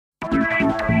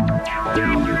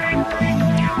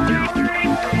What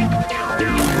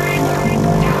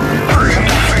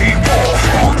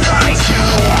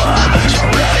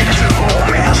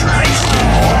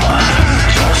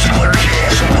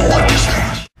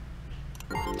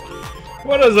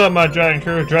is up, my Dragon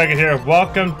Crew? Dragon here.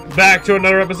 Welcome back to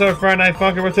another episode of Friday Night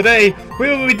Funkin, where today we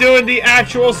will be doing the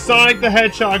actual Sonic the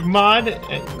Hedgehog mod.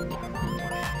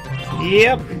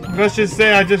 Yep. Let's just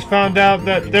say I just found out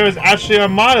that there was actually a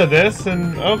mod of this,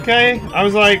 and okay, I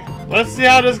was like, let's see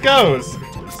how this goes.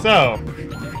 So,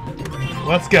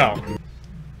 let's go.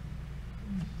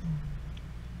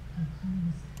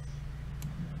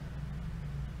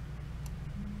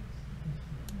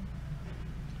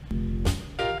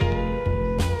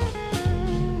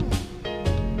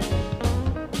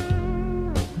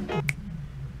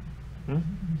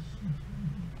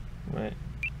 Wait.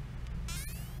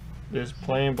 This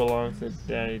plane belongs to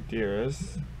Danny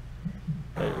Dearest.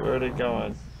 Wait, where are they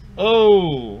going?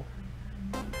 Oh!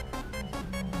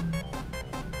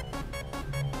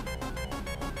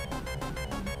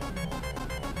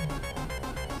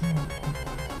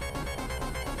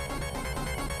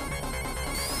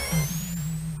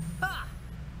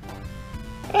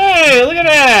 Hey, look at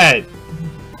that!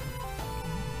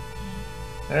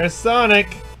 There's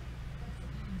Sonic.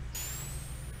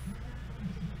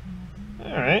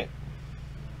 Alright.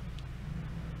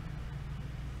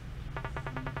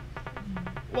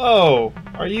 Whoa!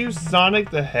 Are you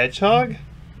Sonic the Hedgehog?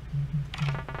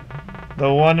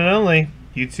 The one and only.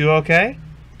 You two okay?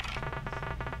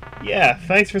 Yeah,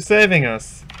 thanks for saving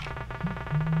us.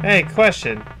 Hey,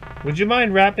 question. Would you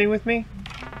mind rapping with me?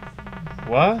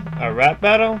 What? A rap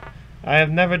battle? I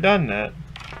have never done that.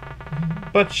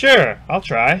 But sure, I'll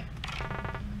try.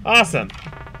 Awesome.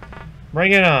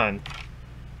 Bring it on.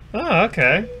 Oh,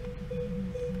 okay.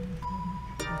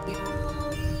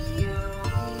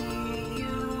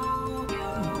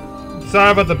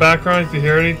 Sorry about the background if you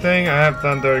hear anything. I have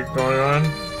thunder going on.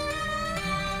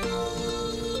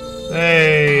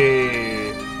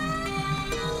 Hey!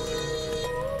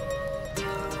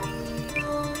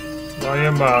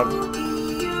 Volume up.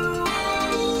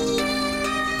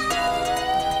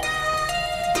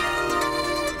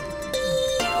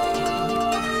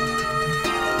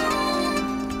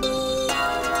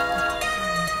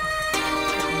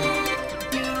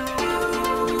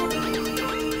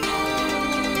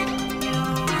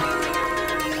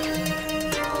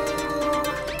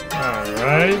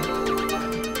 Alright.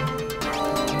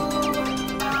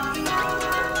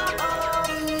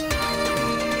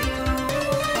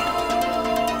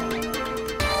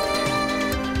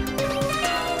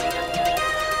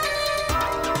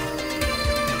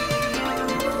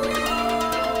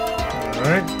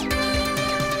 Alright.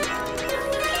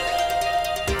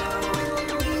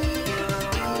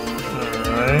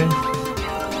 Alright.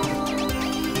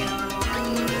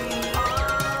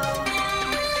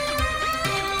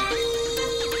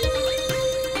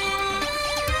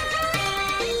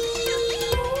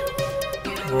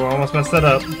 Whoa, almost messed that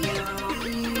up.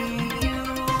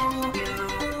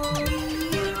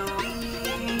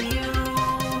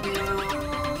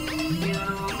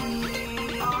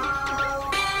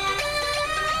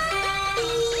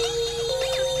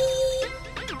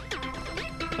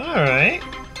 Alright.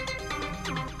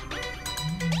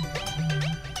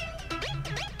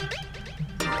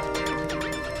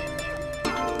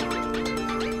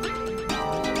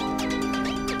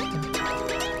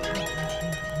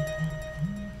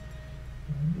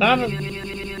 Not a...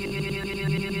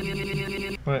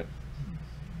 What?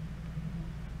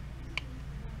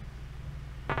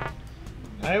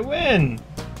 I win!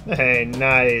 Hey,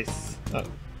 nice. Oh.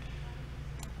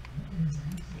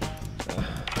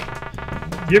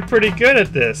 You're pretty good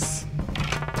at this.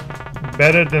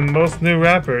 Better than most new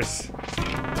rappers.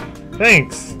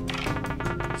 Thanks.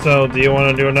 So, do you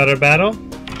want to do another battle?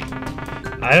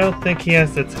 I don't think he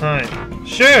has the time.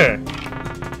 Sure!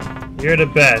 You're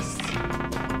the best.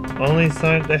 Only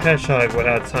Sonic the Hedgehog would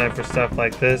have time for stuff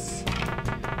like this.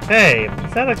 Hey,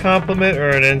 is that a compliment or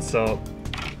an insult?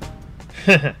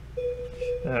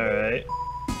 Alright.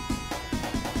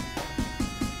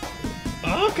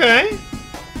 Okay.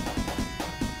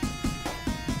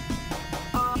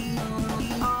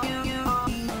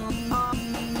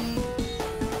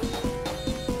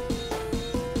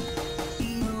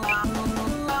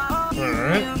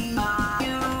 Alright.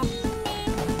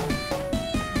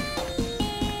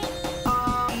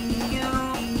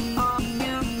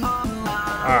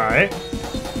 Alright.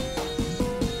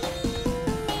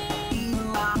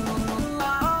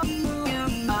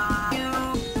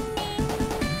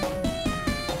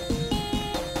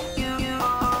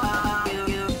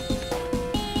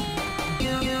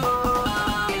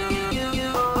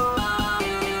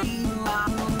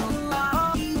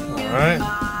 Alright.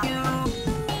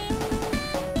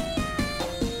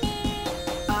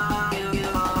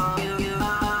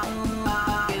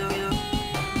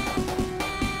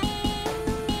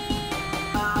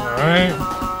 Alright.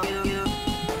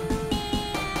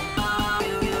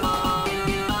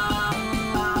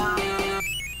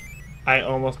 I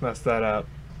almost messed that up.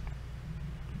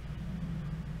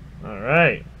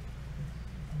 Alright.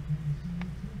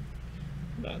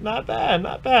 Not bad,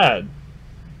 not bad.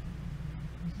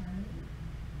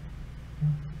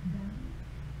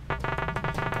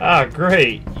 Ah,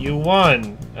 great. You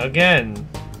won. Again.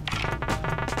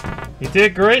 You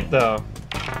did great, though.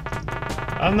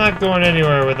 I'm not going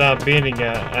anywhere without beating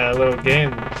a little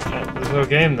game.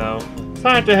 Though.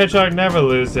 Sonic the Hedgehog never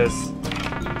loses.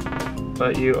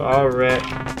 But you already...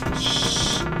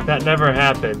 Shh. That never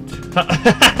happened.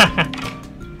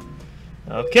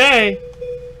 Okay.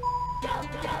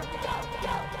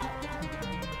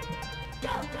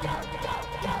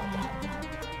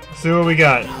 See what we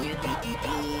got.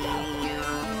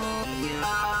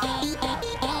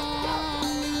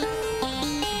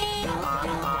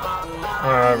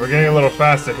 Alright, we're getting a little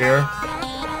faster here.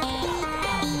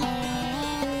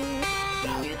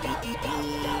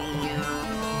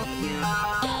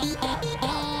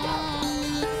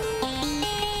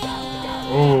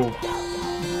 Ooh.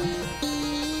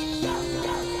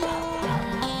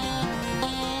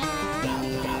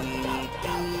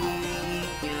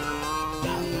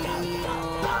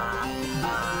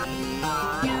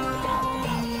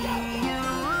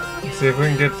 Let's see if we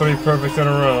can get 3 perfects in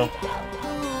a row.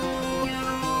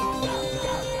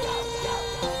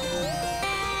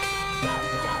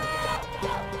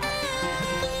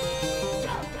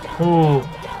 Ooh,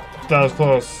 that was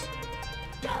close.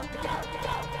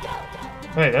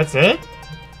 Wait, that's it?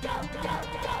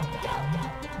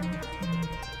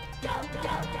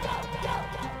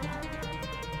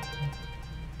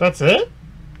 That's it?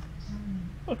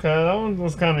 Okay, that one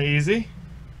was kind of easy.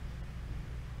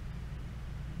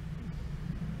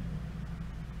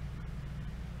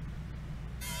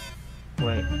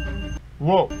 Wait.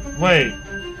 Whoa, wait.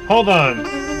 Hold on.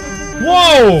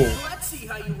 Whoa! Let's see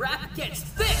how you rap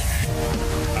against this.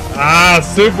 Ah,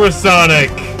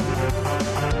 Supersonic!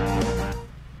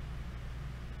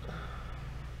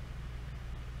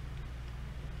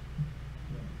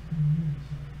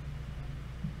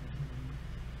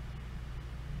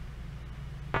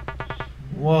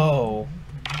 Whoa.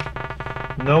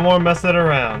 No more messing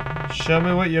around. Show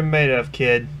me what you're made of,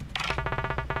 kid.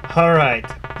 Alright,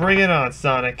 bring it on,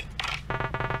 Sonic.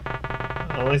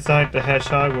 Only Sonic the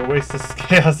Hedgehog will waste his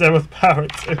Chaos Emerald power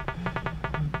to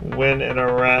win in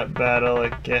a rap battle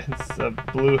against a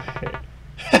blue hair.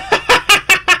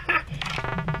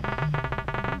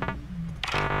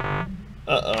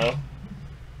 Uh-oh.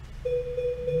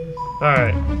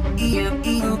 Alright.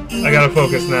 I gotta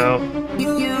focus now.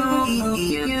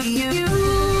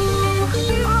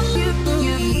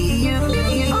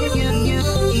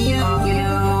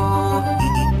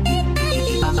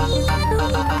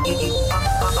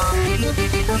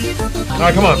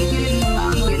 Alright, come on.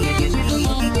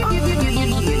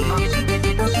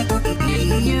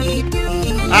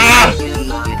 Ah!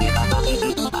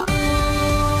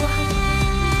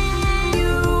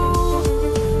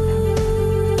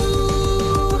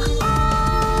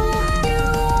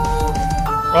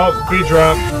 Oh, B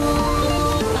drop.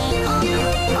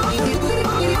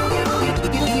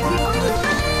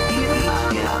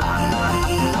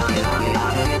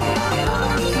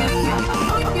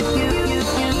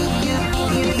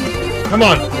 Come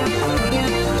on.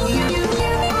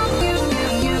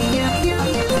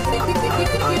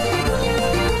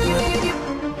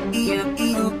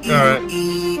 All right.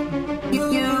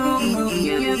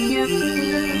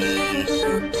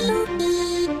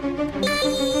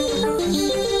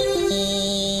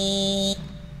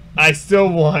 I still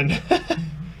won.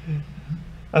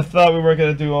 I thought we were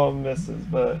gonna do all misses,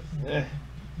 but eh.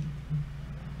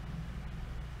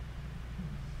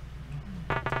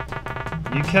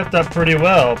 You kept up pretty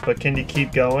well, but can you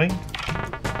keep going?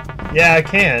 Yeah, I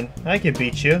can. I can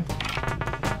beat you.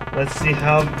 Let's see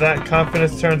how that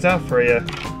confidence turns out for you.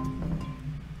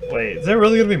 Wait, is there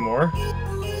really gonna be more?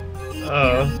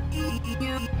 Oh.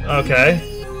 Okay.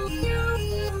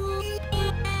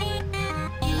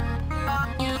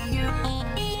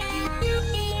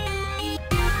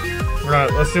 Right,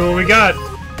 let's see what we got.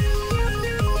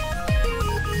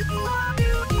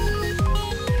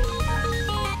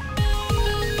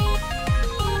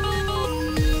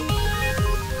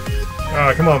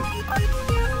 Alright, come on.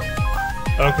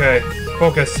 Okay,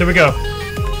 focus. Here we go.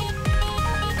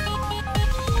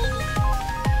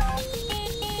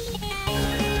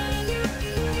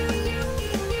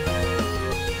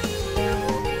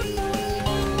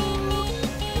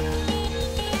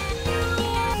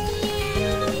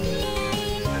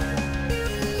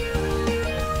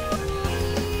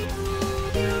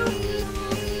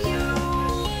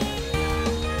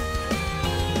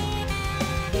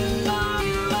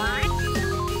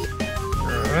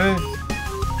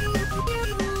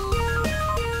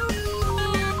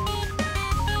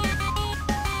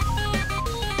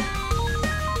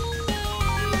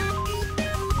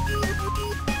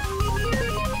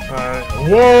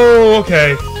 Whoa,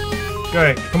 okay.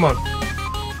 Okay, come on.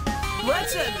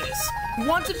 Let's end this.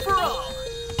 Once and for all.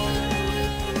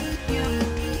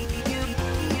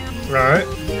 Alright.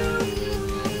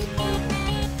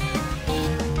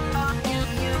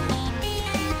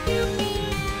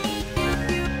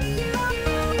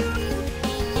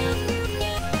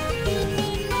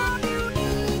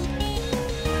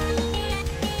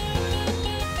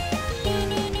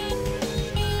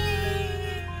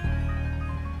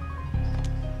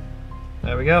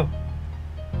 There we go.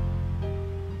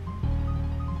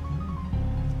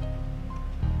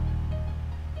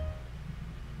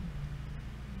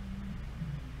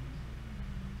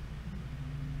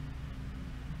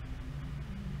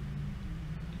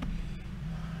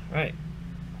 Right.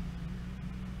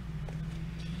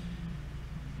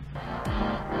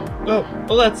 Oh,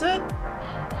 well that's it?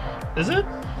 Is it?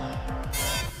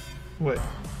 Wait.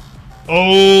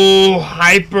 Oh,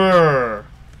 hyper!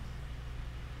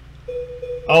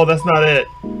 Oh, that's not it.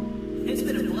 It's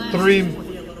been a blast Three.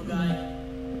 with you, little guy.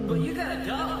 But you gotta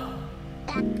go.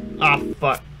 Ah,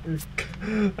 fuck.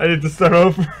 I need to start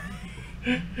over.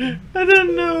 I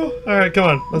didn't know. Alright, come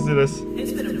on. Let's do this.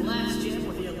 It's been a blast jam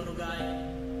with you, little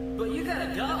guy. But you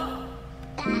gotta go.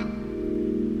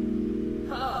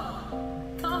 Oh,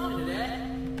 confident,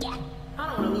 eh? I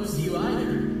don't want to lose to you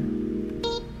either.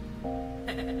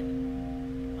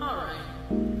 Alright,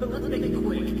 but let's make it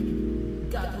quick.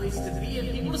 Got places to be and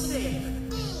people to save.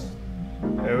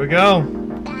 There we go.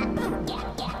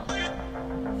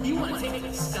 You want to take it to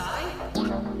the sky?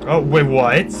 Oh, wait,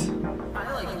 what?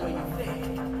 I like the way you think.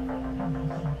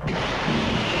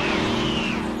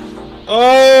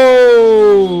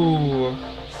 Oh!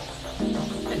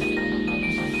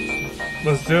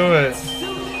 Let's do it. Let's do this.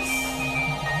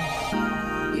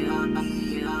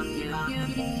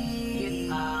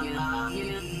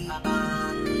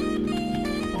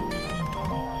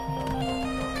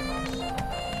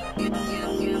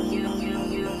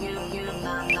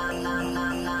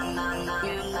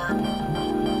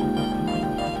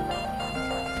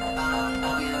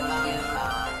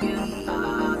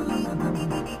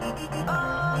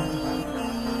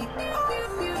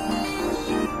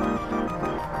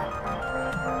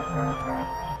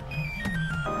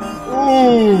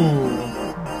 Ooh!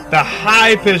 The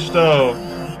high pitch though.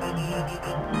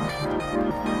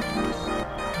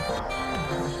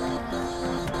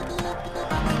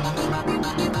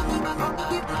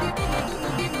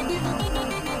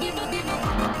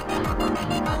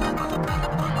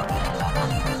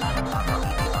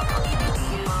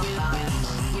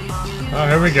 Oh,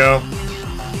 here we go.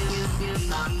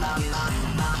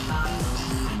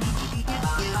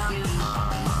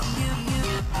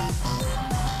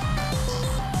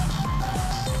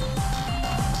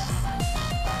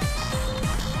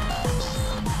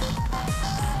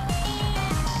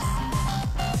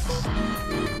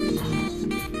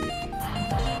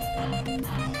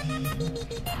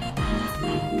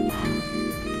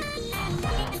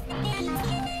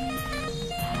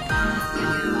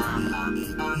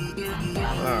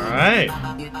 Alright.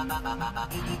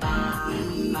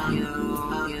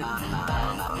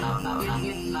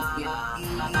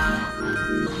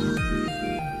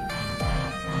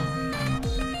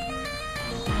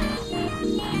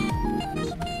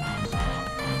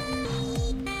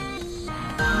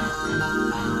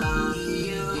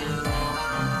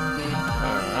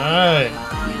 Alright.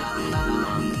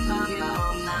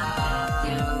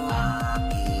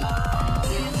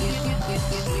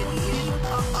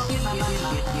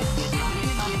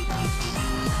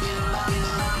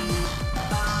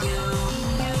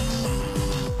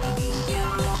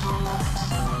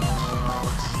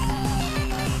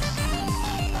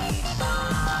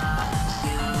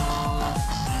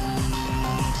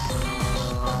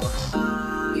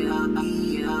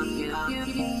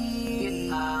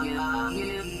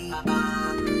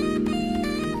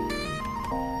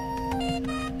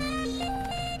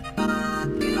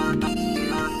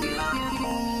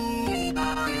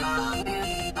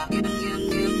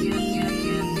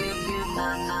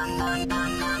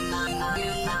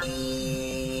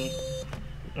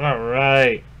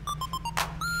 Alright.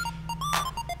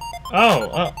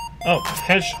 Oh,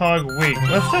 Hedgehog Week.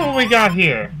 Let's see what we got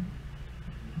here.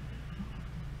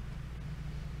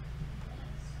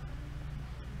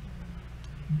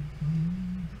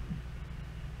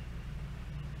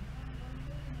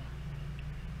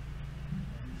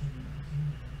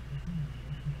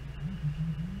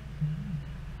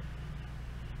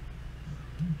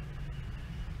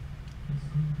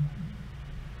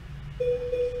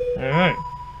 Alright.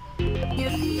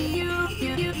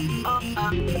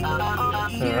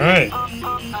 Alright.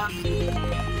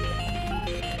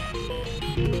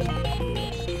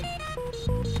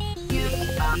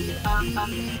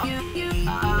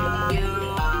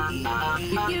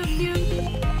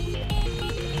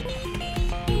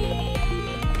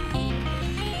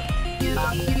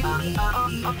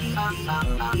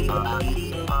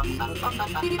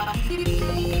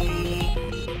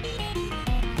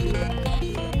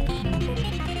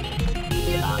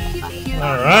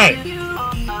 All right.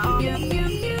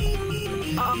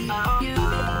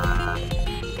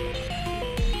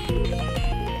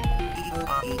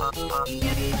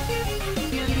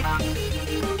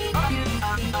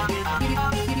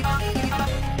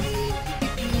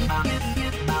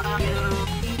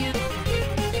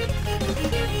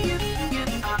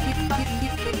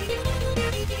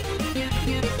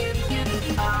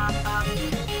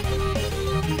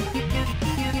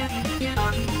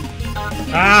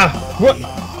 Ah! What?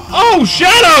 Oh,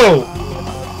 Shadow!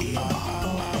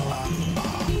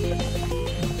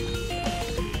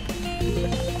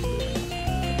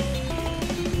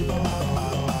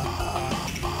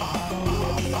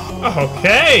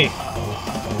 Okay.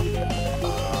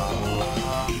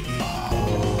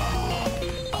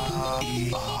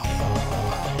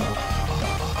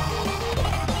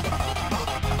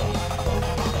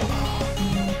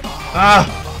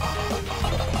 Ah!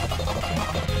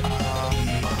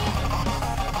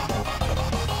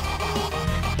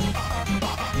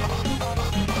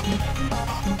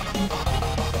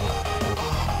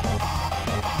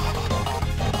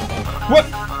 What?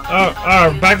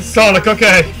 Oh, back to Sonic,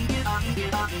 okay.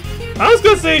 I was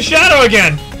gonna say Shadow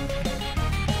again!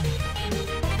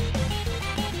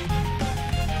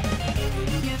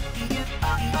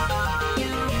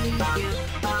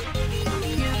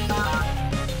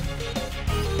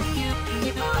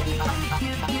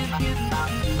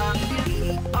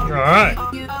 Alright.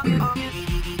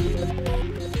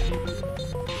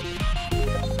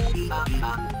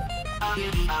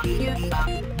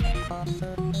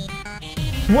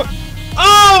 What?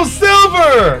 Oh,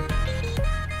 Silver!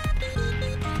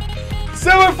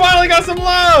 Silver finally got some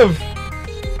love!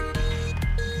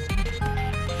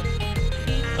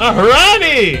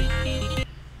 Alrighty!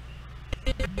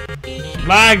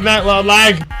 Lag, not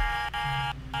lag.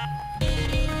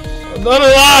 Another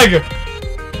lag!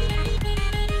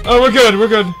 Oh, we're good, we're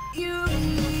good.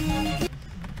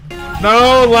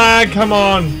 No lag, come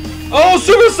on. Oh,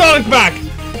 Supersonic's back!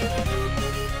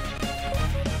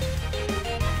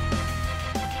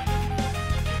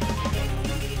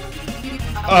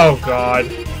 Oh god.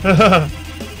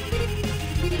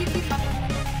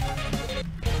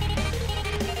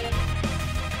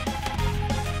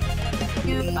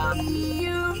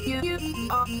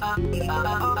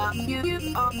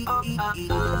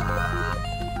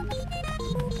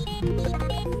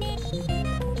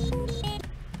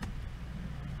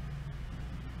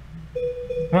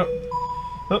 What?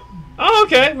 Oh,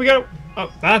 okay, we got.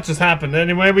 Oh, that just happened.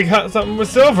 Anyway, we got something with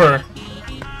Silver.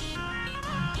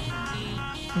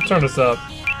 Let's turn this up.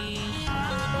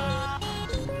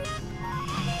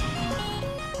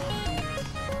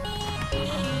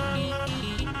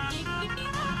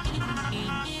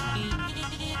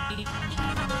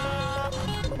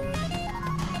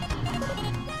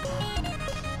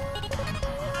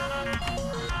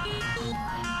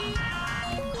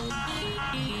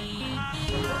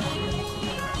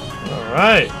 All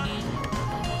right.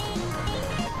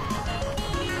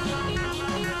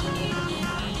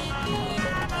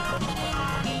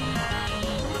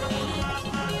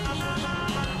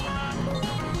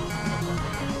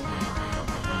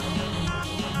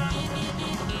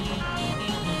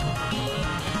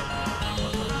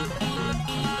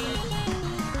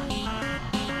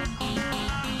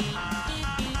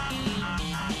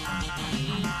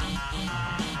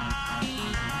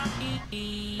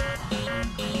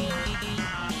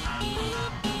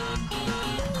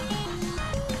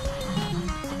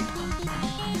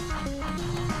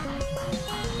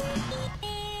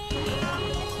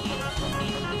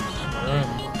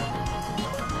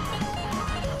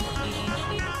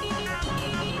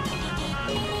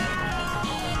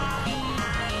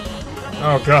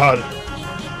 Oh god.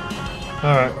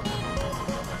 Alright.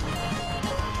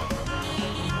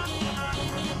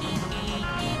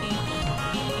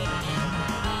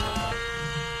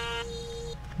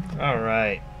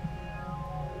 Alright.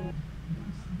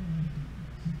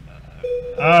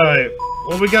 Alright.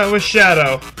 What we got with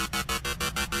Shadow?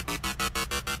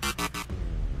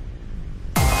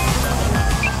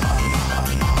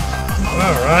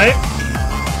 Alright.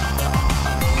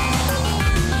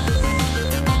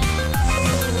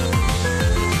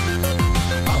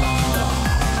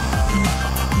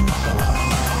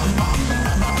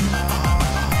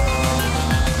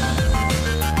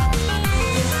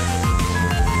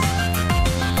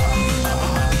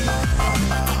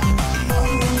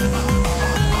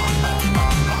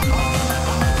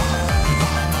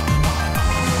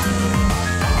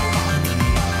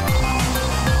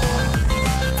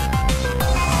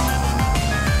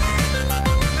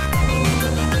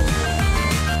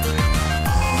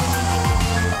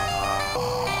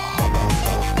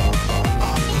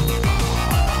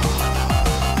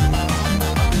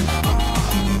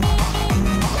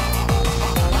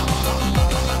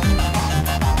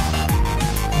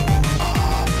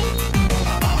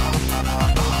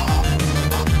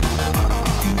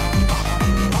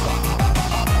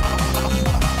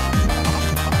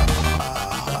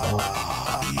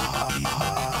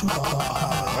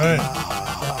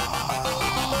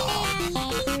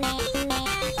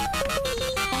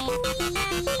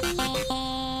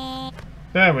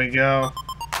 There we go.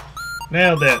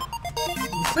 Nailed it.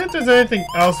 Let's see if there's anything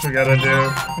else we gotta do.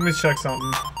 Let me check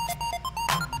something.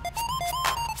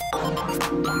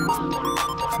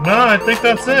 No, I think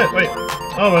that's it. Wait.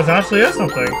 Oh, it actually is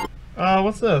something.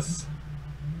 What's this?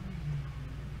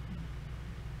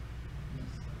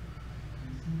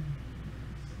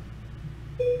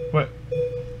 What?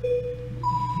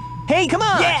 Hey, come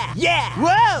on! Yeah, yeah!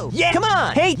 Whoa! Yeah, come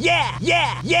on! Hey, yeah,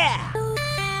 yeah, yeah!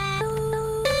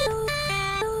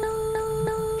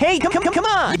 Hey, come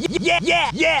on! Yeah, yeah,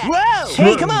 yeah! Whoa!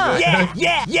 Hey, come on! Yeah,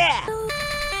 yeah, yeah!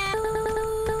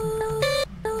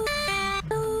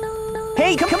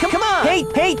 Hey, come on! Hey,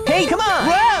 come on!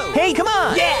 Whoa! Hey, come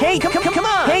on! Yeah! Hey, come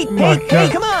on! Hey,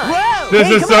 come on! Whoa! This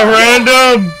is so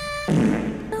random!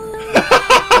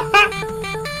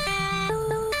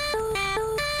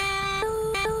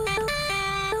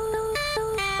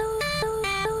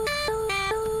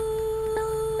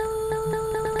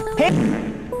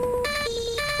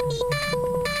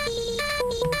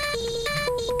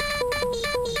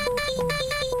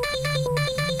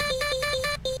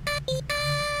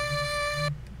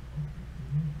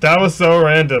 That was so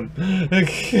random.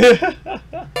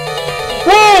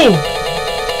 Whoa!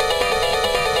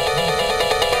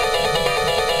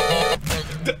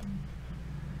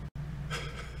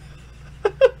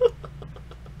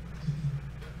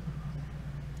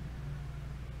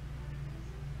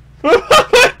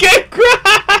 My game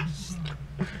crashed!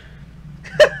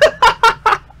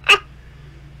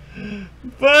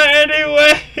 But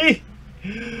anyway,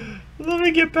 let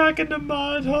me get back into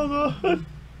mod. Hold on.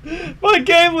 My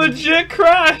game legit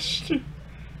crashed!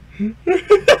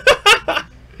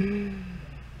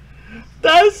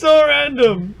 That's so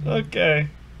random! Okay,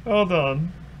 hold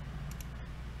on.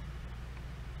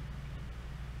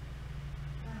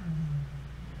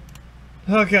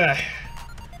 Okay.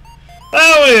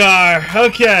 There we are!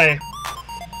 Okay.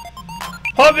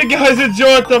 Hope you guys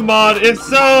enjoyed the mod. If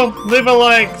so, leave a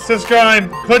like,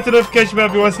 subscribe, click the notification bell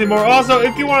if you want to see more. Also,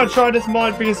 if you want to try this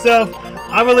mod for yourself,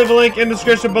 I will leave a link in the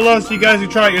description below so you guys can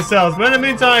try it yourselves. But in the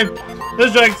meantime, this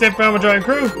is Dragon Sam from the Dragon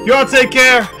Crew. You all take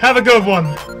care. Have a good one.